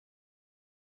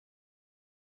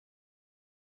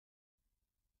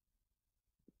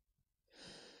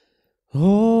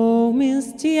Oh,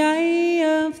 misty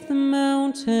eye of the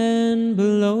mountain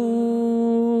below,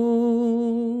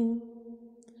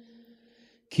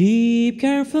 keep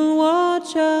careful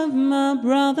watch of my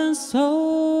brother's souls.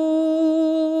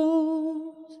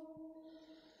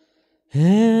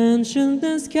 And should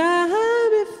the sky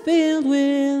be filled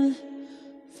with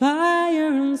fire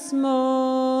and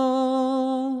smoke,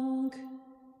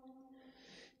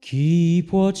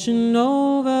 keep watching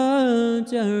over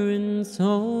during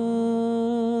song.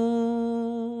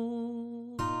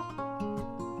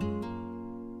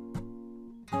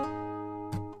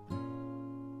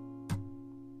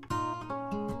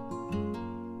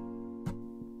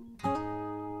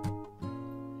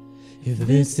 If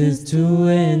this is to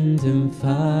end in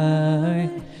fire,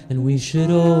 then we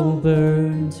should all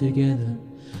burn together.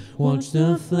 Watch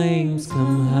the flames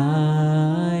come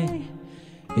high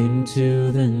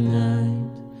into the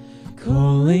night,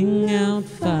 calling out,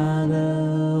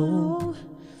 Father,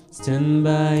 stand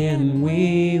by and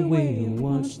we will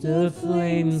watch the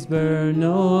flames burn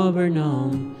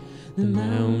on the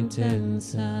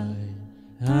mountainside.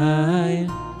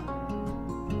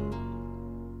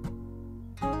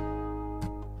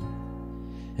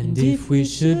 And if we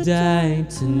should die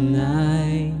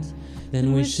tonight,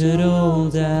 then we should all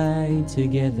die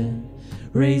together.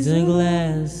 Raise a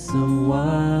glass of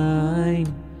wine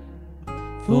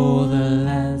for the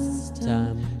last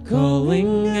time,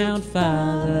 calling out,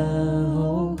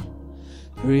 Father,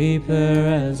 prepare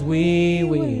as we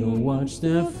will watch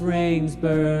the flames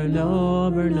burn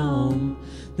on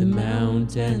the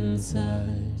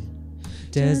mountainside.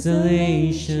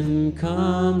 Desolation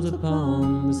comes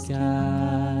upon the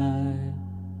sky.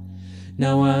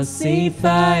 Now I see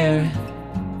fire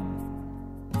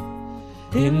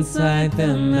inside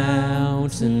the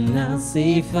mountain. I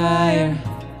see fire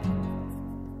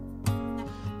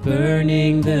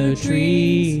burning the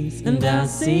trees, and I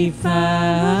see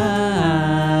fire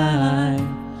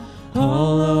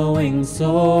hollowing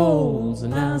souls,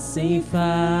 and I see fire,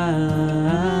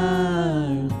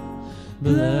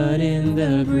 blood in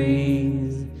the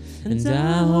breeze, and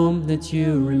I hope that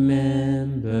you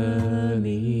remember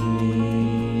me.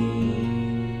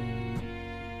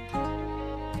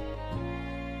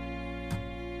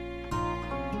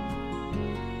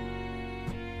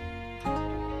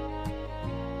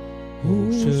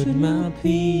 Oh, should my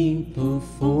people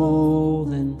fall,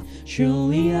 then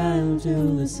surely I'll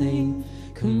do the same.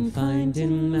 Confined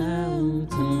in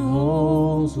mountain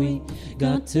halls, we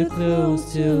got too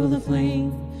close to the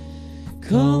flame,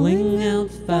 calling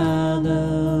out,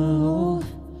 Father,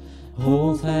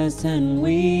 hold fast and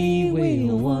we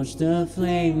will watch the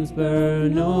flames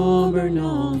burn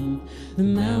on the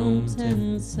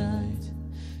mountainside.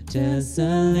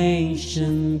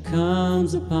 Desolation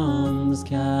comes upon the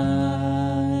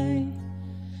sky.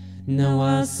 Now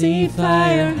I see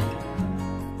fire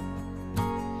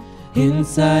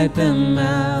inside the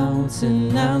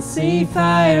mountain. I see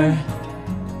fire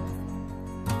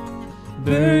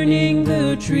burning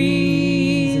the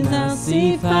trees. I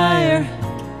see fire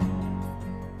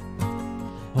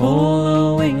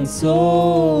hollowing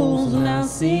souls. And I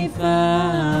see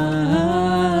fire,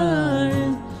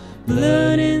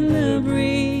 blood in the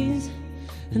breeze,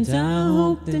 and I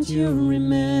hope that you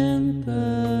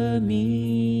remember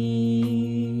me.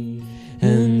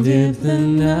 And if the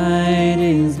night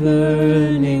is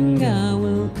burning, I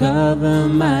will cover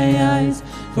my eyes,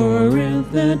 for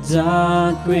if the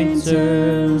dark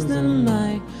returns, then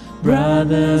my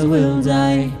brothers will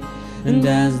die. And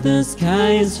as the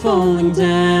sky is falling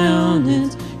down,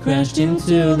 it crashed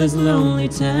into this lonely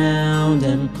town,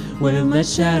 and with my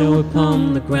shadow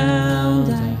upon the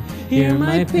ground, I hear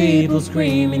my people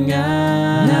screaming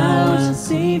out. Now I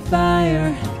see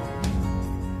fire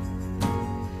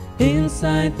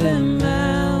inside the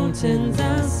mountains.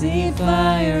 I see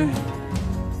fire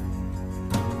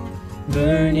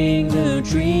burning the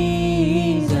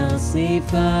trees. I see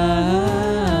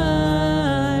fire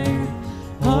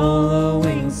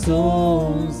hollowing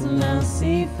souls, and I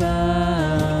see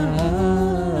fire,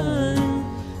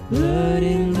 blood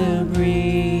in the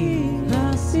breeze.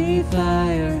 I see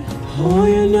fire. Oh,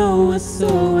 you know I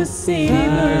saw a city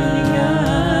burning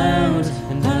out,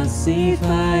 and I see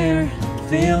fire.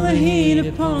 Feel the heat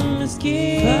upon my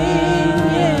skin,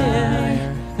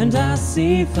 yeah. And I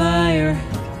see fire,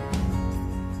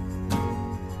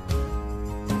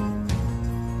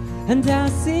 and I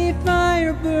see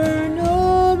fire burn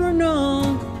over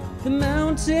on the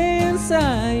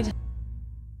mountainside.